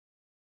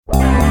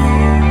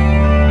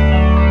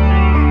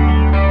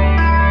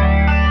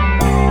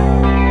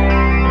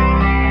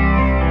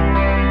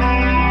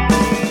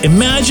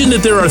Imagine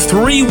that there are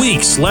 3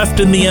 weeks left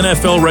in the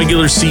NFL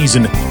regular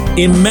season.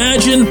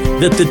 Imagine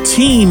that the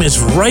team is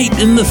right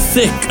in the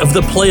thick of the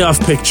playoff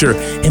picture.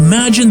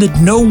 Imagine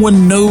that no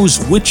one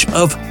knows which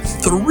of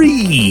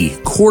 3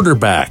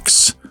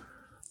 quarterbacks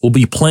will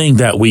be playing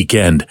that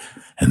weekend.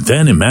 And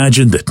then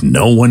imagine that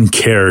no one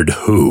cared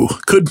who.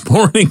 Good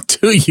morning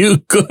to you.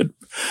 Good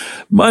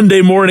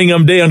Monday morning.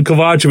 I'm Dejan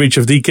Kovacevic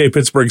of DK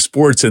Pittsburgh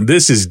Sports, and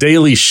this is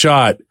Daily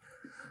Shot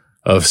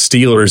of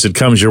Steelers. It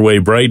comes your way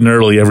bright and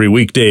early every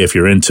weekday if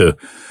you're into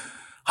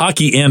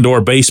hockey and or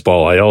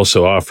baseball. I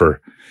also offer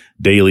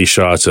daily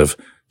shots of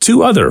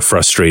 2 other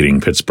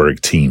frustrating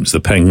Pittsburgh teams, the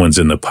Penguins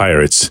and the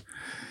Pirates,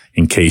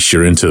 in case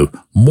you're into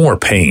more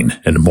pain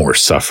and more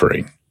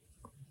suffering.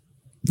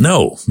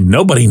 No,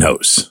 nobody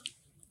knows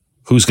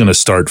who's going to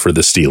start for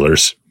the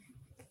Steelers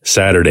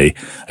Saturday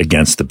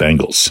against the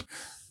Bengals.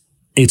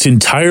 It's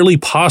entirely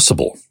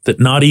possible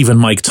that not even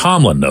Mike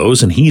Tomlin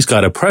knows, and he's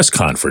got a press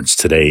conference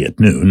today at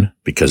noon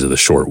because of the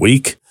short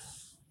week,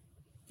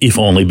 if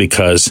only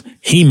because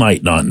he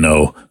might not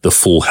know the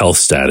full health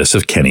status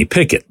of Kenny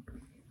Pickett.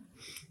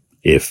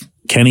 If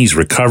Kenny's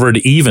recovered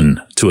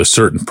even to a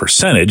certain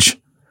percentage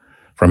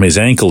from his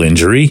ankle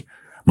injury,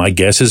 my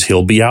guess is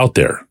he'll be out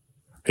there.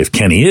 If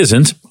Kenny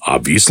isn't,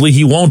 obviously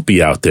he won't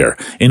be out there,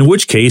 in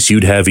which case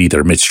you'd have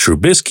either Mitch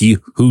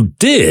Trubisky, who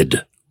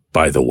did,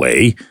 by the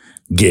way,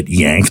 get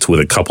yanked with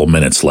a couple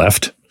minutes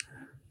left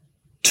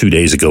 2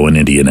 days ago in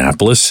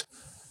Indianapolis.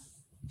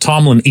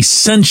 Tomlin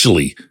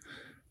essentially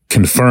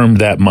confirmed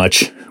that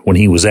much when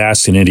he was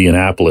asked in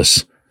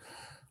Indianapolis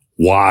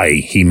why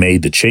he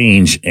made the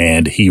change,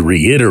 and he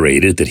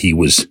reiterated that he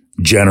was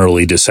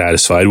generally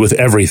dissatisfied with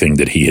everything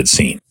that he had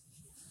seen.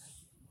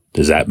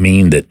 Does that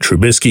mean that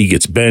Trubisky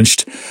gets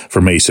benched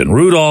for Mason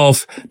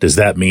Rudolph? Does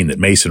that mean that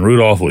Mason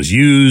Rudolph was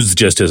used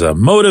just as a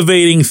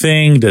motivating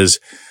thing?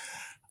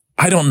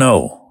 I don't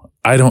know.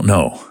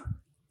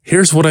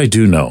 Here's what I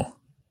do know.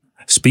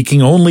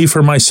 Speaking only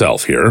for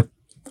myself here,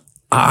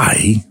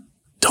 I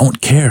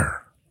don't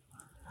care.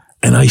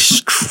 And I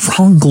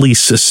strongly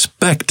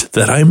suspect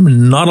that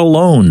I'm not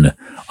alone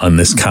on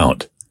this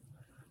count.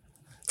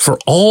 For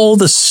all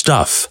the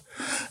stuff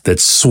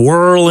that's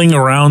swirling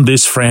around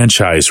this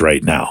franchise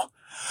right now,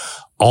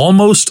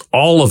 almost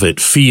all of it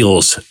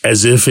feels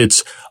as if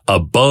it's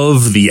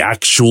above the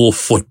actual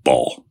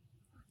football.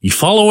 You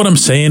follow what I'm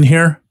saying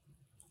here?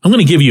 I'm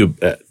going to give you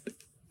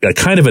a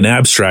kind of an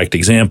abstract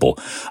example.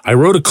 I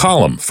wrote a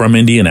column from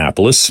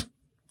Indianapolis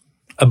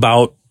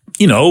about,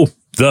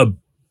 the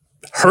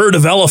herd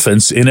of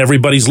elephants in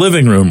everybody's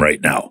living room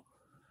right now.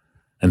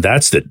 And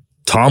that's that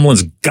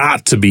Tomlin's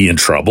got to be in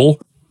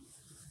trouble.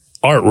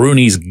 Art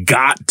Rooney's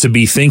got to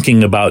be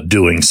thinking about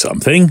doing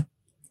something.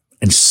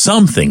 And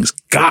something's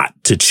got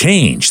to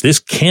change. This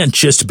can't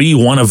just be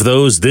one of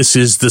those, this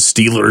is the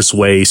Steelers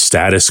way,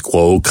 status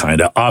quo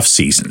kind of off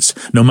seasons,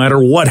 no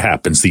matter what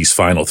happens these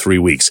final 3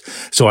 weeks.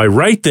 So I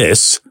write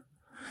this,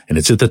 and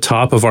it's at the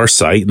top of our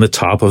site and the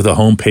top of the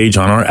homepage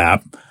on our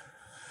app.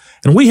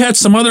 And we had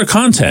some other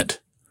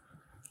content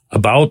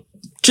about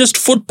just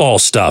football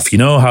stuff.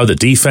 How the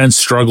defense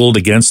struggled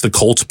against the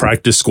Colts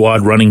practice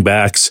squad running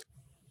backs,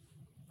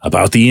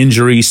 about the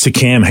injuries to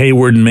Cam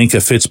Hayward and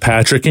Minkah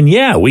Fitzpatrick. And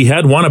yeah, we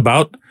had one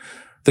about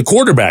the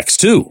quarterbacks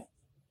too.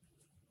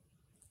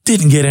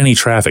 Didn't get any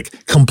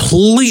traffic.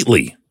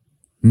 Completely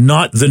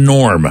not the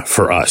norm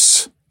for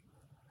us.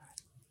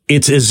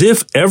 It's as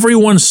if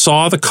everyone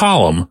saw the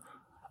column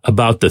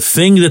about the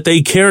thing that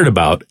they cared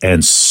about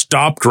and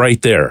stopped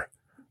right there.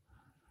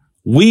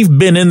 We've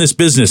been in this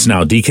business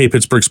now, DK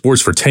Pittsburgh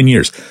Sports, for 10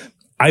 years.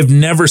 I've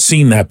never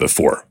seen that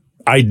before.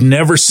 I'd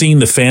never seen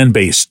the fan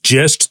base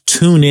just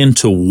tune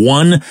into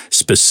one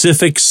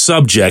specific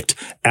subject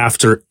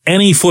after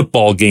any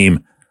football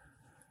game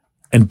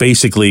and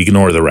basically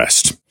ignore the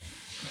rest.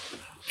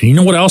 And you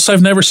know what else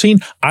I've never seen?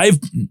 I've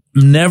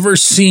never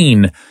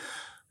seen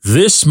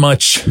this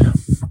much. I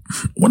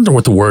wonder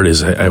what the word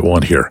is I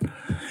want here.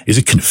 Is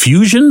it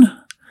confusion?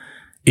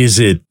 Is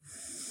it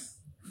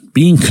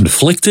being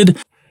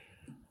conflicted?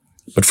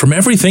 But from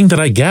everything that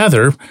I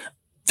gather,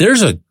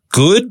 there's a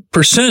good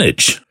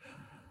percentage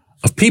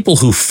of people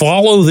who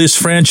follow this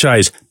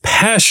franchise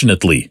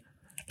passionately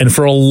and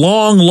for a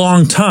long,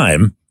 long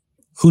time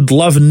who'd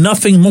love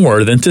nothing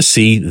more than to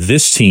see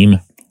this team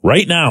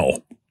right now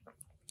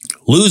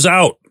lose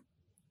out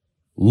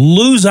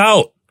lose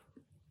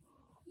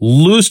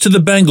to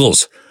the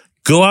Bengals,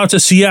 go out to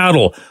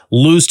Seattle,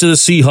 lose to the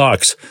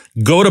Seahawks,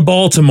 go to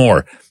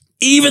Baltimore,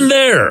 even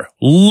there,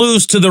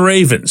 lose to the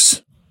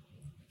Ravens.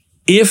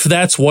 If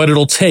that's what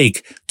it'll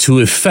take to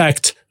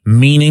effect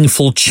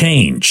meaningful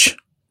change.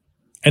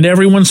 And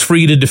everyone's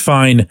free to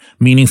define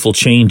meaningful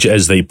change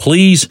as they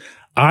please.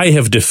 I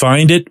have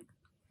defined it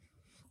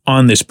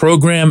on this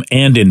program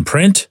and in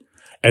print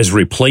as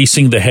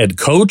replacing the head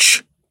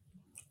coach.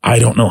 I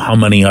don't know how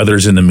many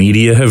others in the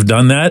media have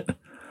done that.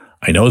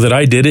 I know that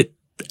I did it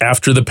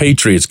after the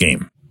Patriots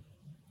game,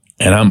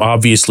 and I'm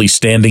obviously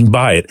standing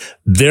by it.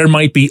 There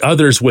might be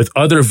others with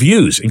other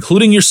views,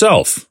 including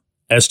yourself,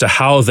 as to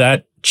how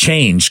that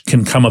change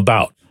can come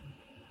about.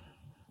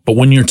 But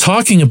when you're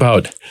talking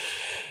about,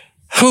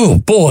 oh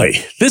boy,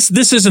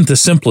 this isn't the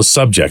simplest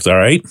subject, all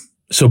right?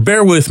 So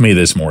bear with me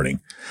this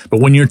morning. But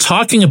when you're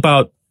talking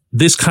about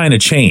this kind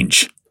of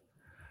change,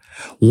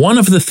 one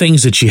of the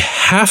things that you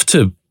have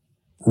to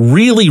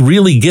really,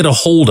 really get a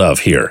hold of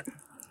here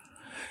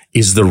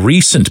is the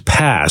recent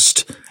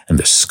past and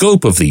the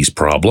scope of these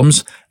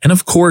problems, and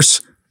of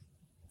course,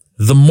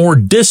 the more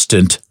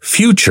distant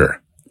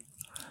future.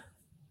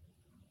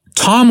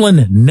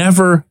 Tomlin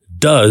never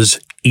does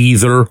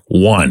either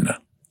one.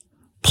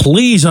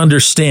 Please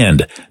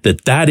understand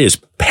that that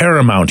is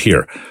paramount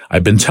here.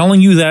 I've been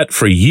telling you that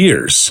for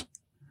years,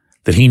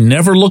 that he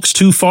never looks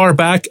too far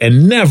back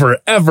and never,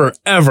 ever,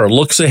 ever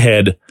looks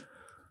ahead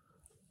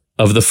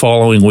of the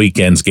following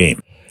weekend's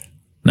game.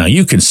 Now,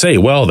 you can say,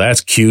 well, that's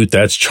cute,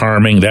 that's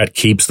charming, that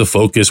keeps the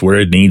focus where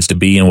it needs to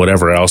be and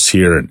whatever else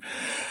here. And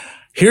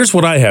here's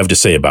what I have to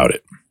say about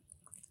it.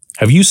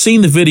 Have you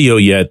seen the video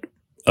yet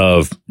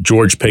of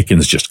George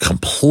Pickens just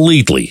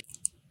completely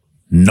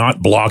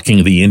not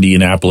blocking the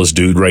Indianapolis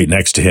dude right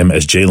next to him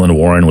as Jaylen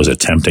Warren was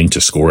attempting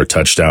to score a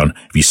touchdown?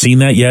 Have you seen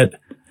that yet?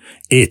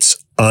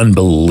 It's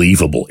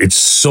unbelievable. It's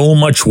so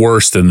much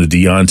worse than the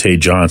Deontay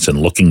Johnson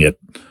looking at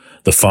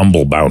the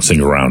fumble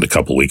bouncing around a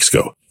couple weeks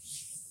ago.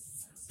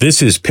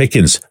 This is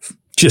Pickens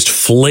just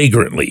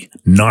flagrantly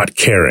not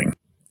caring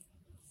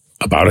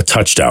about a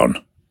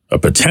touchdown, a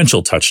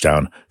potential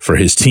touchdown for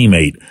his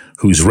teammate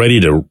who's ready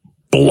to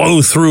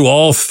blow through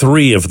all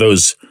three of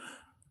those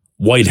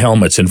white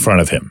helmets in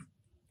front of him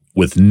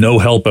with no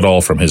help at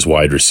all from his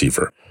wide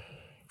receiver.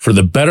 For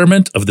the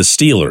betterment of the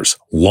Steelers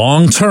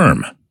long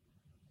term,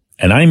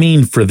 and I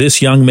mean for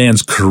this young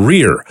man's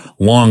career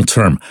long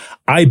term,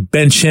 I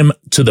bench him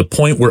to the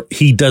point where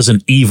he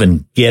doesn't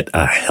even get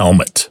a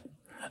helmet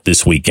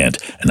this weekend.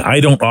 And I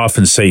don't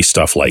often say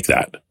stuff like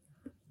that.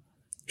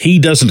 He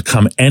doesn't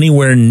come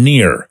anywhere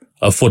near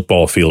a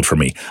football field for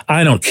me.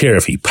 I don't care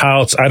if he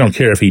pouts. I don't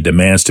care if he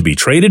demands to be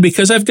traded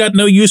because I've got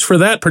no use for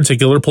that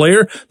particular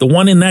player, the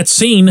one in that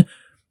scene,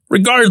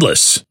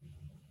 regardless.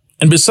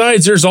 And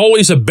besides, there's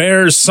always a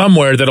Bears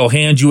somewhere that'll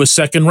hand you a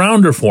second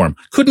rounder for him.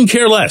 Couldn't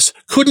care less.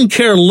 Couldn't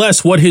care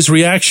less what his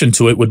reaction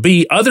to it would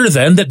be, other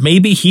than that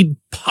maybe he'd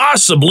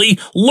possibly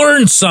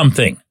learn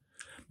something.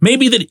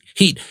 Maybe that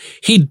he'd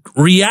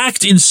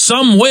react in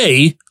some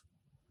way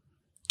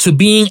to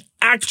being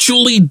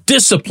actually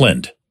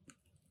disciplined.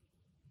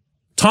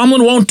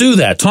 Tomlin won't do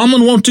that.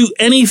 Tomlin won't do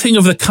anything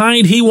of the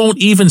kind. He won't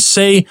even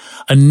say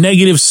a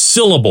negative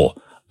syllable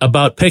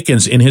about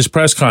Pickens in his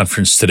press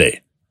conference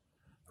today.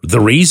 The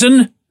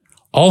reason?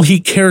 All he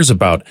cares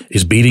about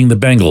is beating the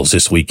Bengals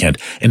this weekend.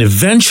 And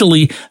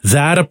eventually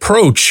that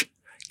approach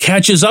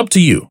catches up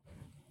to you.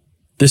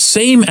 The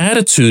same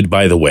attitude,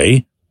 by the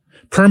way,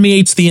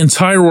 permeates the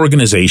entire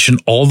organization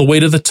all the way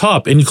to the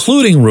top,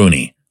 including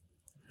Rooney.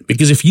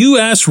 Because if you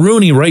ask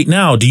Rooney right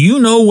now, do you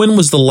know when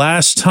was the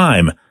last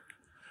time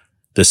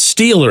the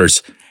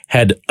Steelers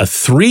had a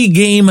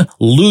 3-game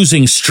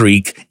losing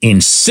streak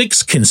in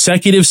 6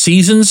 consecutive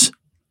seasons?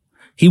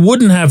 He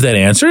wouldn't have that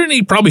answer, and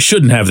he probably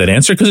shouldn't have that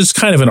answer because it's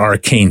kind of an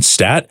arcane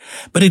stat,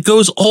 but it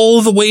goes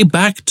all the way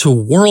back to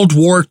World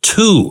War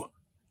II.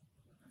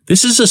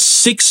 This is a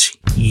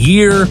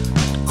 6-year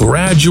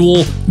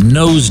gradual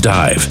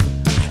nosedive.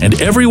 And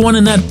everyone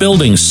in that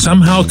building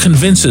somehow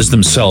convinces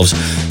themselves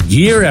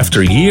year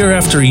after year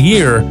after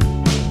year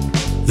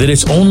that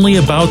it's only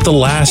about the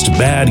last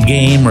bad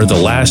game or the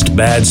last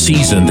bad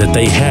season that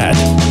they had.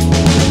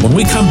 When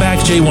we come back,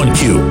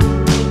 J1Q.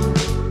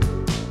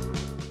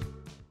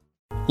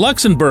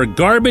 Luxembourg,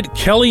 Garbett,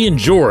 Kelly &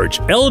 George,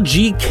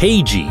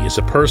 LGKG, is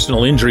a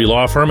personal injury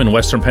law firm in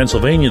Western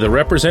Pennsylvania that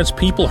represents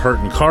people hurt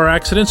in car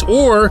accidents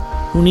or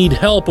who need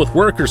help with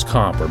workers'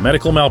 comp or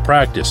medical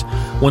malpractice.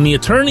 When the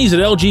attorneys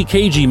at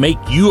LGKG make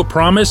you a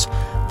promise,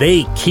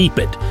 they keep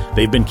it.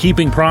 They've been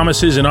keeping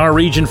promises in our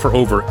region for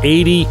over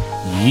 80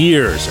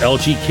 years.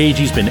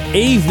 LGKG's been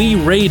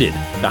AV rated,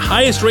 the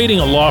highest rating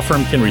a law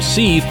firm can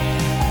receive,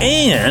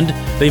 and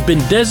they've been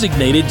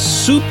designated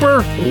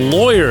super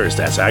lawyers.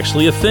 That's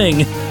actually a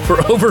thing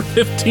for over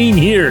 15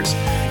 years.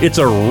 It's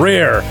a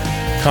rare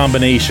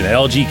combination.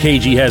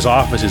 LGKG has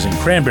offices in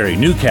Cranberry,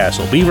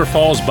 Newcastle, Beaver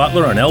Falls,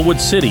 Butler, and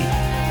Elwood City.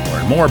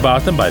 Learn more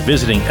about them by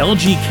visiting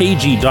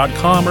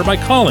lgkg.com or by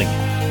calling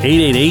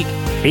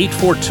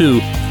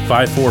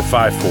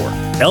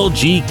 888-842-5454.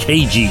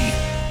 LGKG.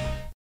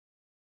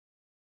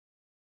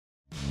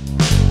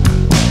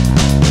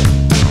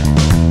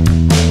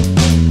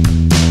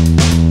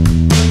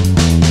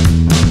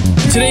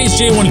 Today's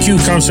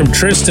J1Q comes from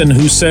Tristan,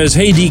 who says,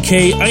 "Hey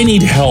DK, I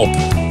need help.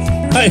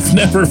 I've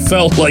never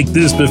felt like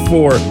this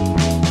before,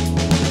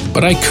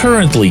 but I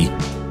currently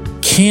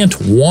can't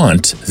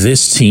want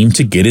this team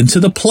to get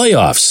into the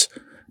playoffs.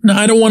 Now,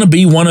 I don't want to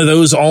be one of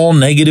those all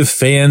negative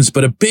fans,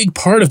 but a big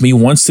part of me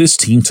wants this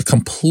team to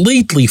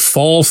completely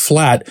fall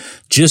flat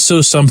just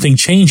so something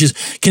changes.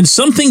 Can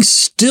something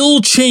still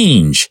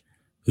change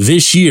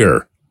this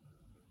year?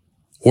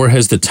 Or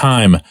has the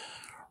time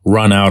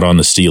run out on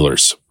the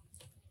Steelers?"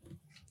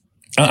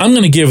 I'm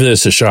going to give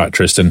this a shot,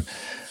 Tristan.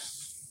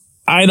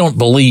 I don't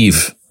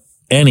believe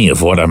any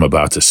of what I'm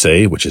about to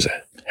say, which is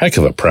a heck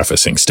of a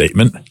prefacing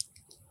statement.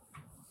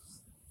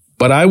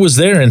 But I was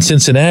there in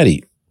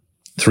Cincinnati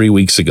 3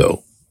 weeks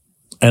ago,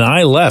 and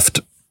I left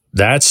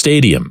that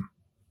stadium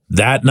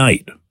that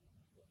night,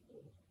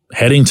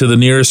 heading to the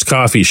nearest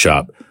coffee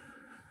shop,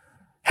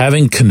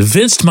 having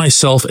convinced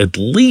myself at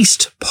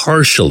least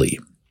partially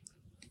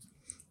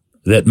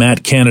that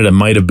Matt Canada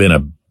might have been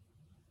a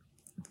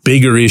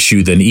bigger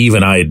issue than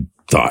even I had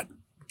thought.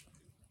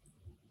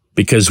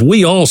 Because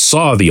we all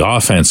saw the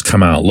offense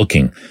come out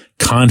looking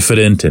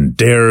confident and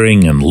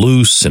daring and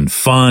loose and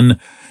fun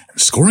and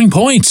scoring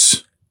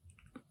points.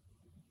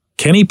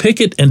 Kenny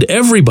Pickett and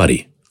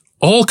everybody,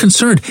 all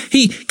concerned.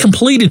 He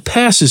completed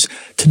passes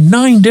to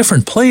 9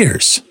 different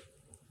players.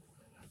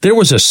 There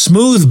was a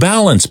smooth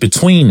balance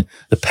between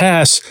the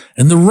pass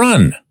and the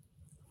run.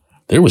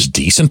 There was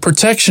decent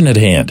protection at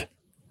hand.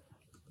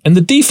 And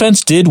the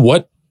defense did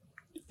what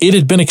it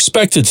had been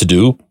expected to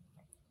do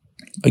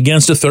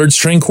against a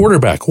third-string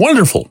quarterback.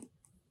 Wonderful.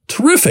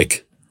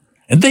 Terrific.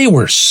 And they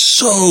were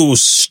so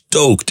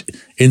stoked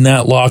in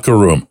that locker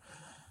room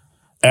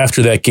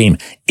after that game.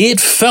 It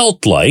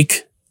felt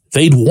like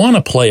they'd won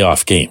a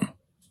playoff game.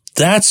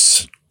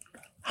 That's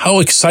how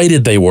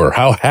excited they were,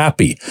 how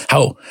happy,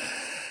 how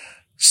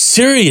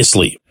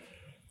seriously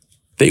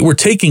they were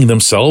taking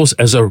themselves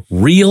as a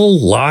real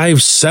live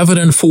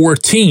 7-4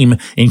 team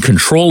in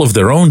control of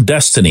their own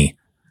destiny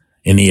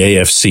in the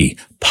AFC,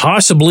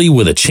 possibly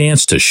with a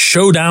chance to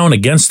show down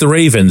against the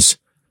Ravens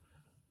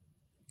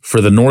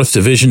for the North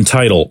Division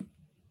title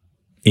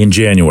in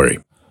January.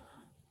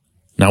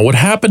 Now, what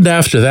happened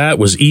after that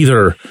was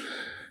either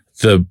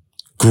the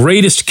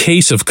greatest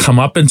case of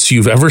comeuppance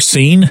you've ever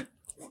seen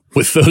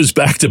with those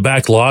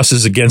back-to-back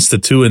losses against the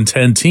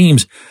 2-10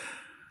 teams,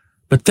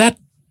 but that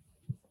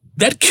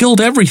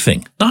killed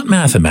everything, not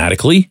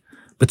mathematically,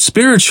 but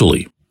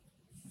spiritually.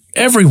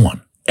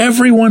 Everyone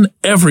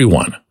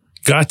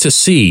got to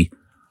see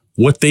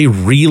what they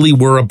really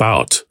were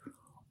about.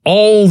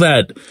 All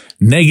that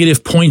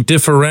negative point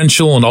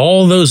differential and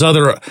all those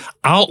other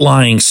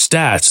outlying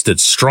stats that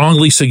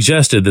strongly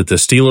suggested that the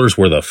Steelers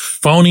were the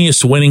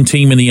phoniest winning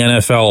team in the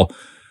NFL,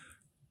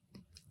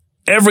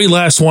 every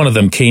last one of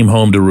them came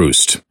home to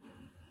roost.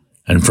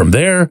 And from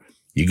there,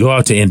 you go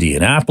out to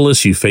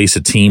Indianapolis, you face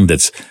a team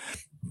that's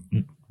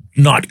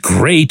not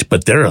great,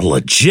 but they're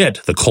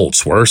legit. The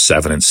Colts were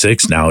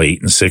 7-6, now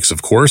 8-6,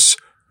 of course.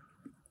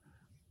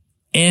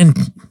 And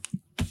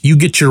you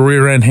get your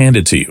rear end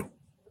handed to you.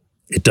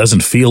 It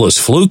doesn't feel as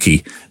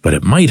fluky, but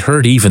it might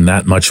hurt even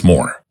that much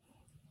more.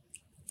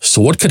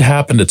 So what could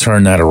happen to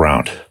turn that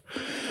around?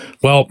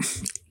 Well,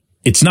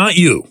 it's not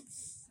you.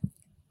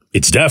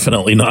 It's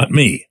definitely not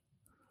me.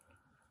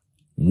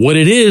 What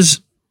it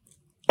is,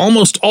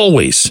 almost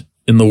always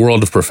in the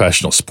world of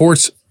professional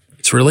sports,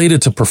 it's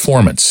related to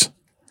performance.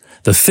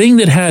 The thing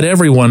that had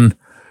everyone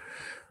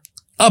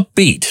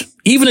upbeat,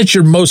 even at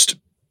your most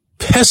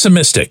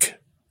pessimistic,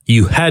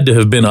 you had to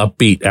have been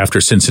upbeat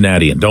after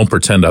Cincinnati, and don't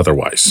pretend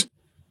otherwise.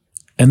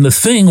 And the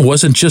thing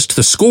wasn't just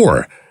the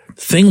score.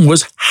 The thing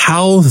was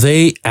how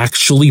they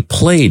actually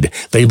played.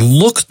 They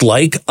looked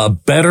like a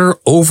better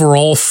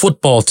overall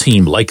football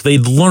team, like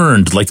they'd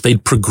learned, like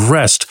they'd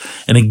progressed.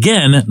 And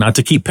again, not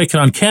to keep picking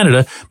on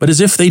Canada, but as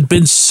if they'd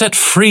been set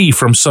free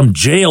from some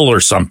jail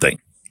or something.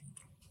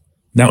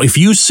 Now, if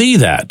you see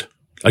that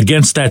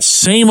against that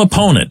same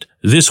opponent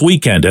this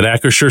weekend at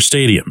Acrisure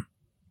Stadium,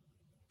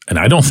 and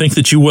I don't think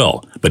that you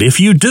will, but if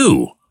you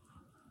do,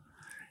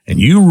 and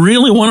you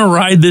really want to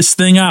ride this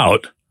thing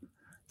out,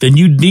 then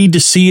you'd need to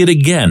see it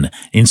again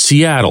in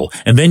Seattle,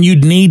 and then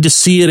you'd need to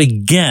see it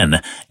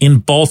again in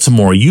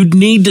Baltimore. You'd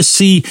need to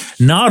see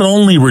not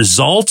only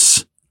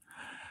results,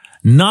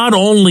 not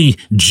only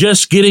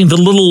just getting the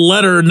little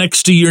letter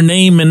next to your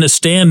name in the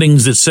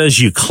standings that says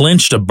you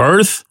clinched a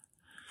berth.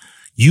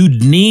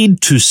 You'd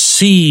need to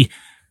see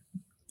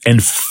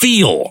and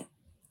feel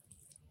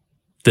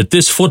that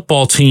this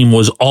football team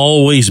was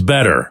always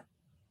better,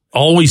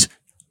 always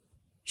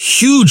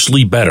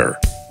hugely better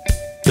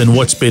than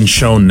what's been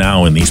shown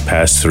now in these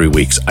past 3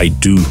 weeks. I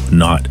do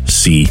not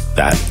see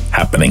that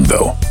happening,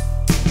 though.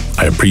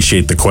 I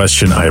appreciate the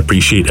question. I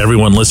appreciate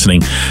everyone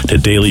listening to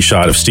Daily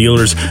Shot of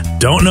Steelers.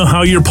 Don't know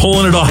how you're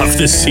pulling it off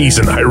this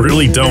season. I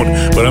really don't,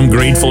 but I'm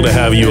grateful to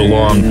have you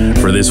along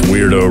for this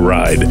weirdo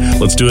ride.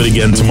 Let's do it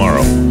again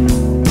tomorrow.